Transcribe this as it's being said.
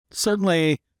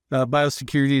Certainly,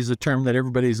 biosecurity is a term that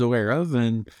everybody's aware of.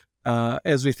 And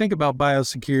as we think about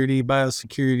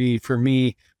biosecurity for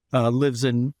me lives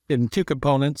in two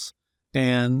components.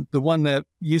 And the one that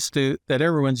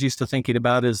everyone's used to thinking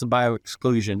about is the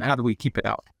bioexclusion. How do we keep it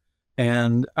out?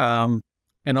 And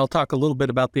I'll talk a little bit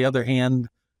about the other hand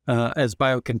as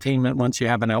biocontainment once you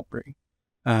have an outbreak.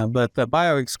 But the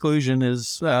bioexclusion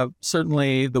is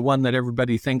certainly the one that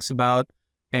everybody thinks about.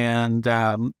 And,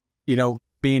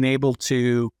 being able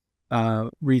to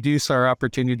reduce our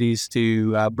opportunities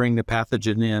to bring the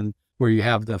pathogen in, where you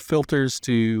have the filters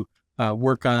to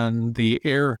work on the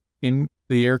air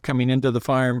coming into the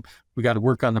farm. We got to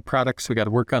work on the products. We got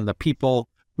to work on the people.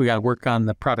 We got to work on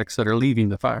the products that are leaving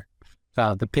the farm.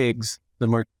 The pigs,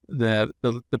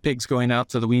 the pigs going out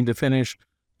to the wean to finish,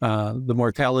 the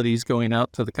mortalities going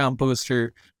out to the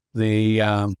composter, the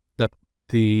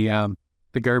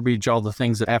garbage, all the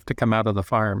things that have to come out of the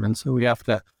farm. And so we have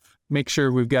to make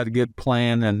sure we've got a good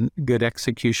plan and good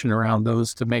execution around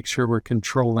those to make sure we're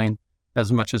controlling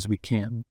as much as we can.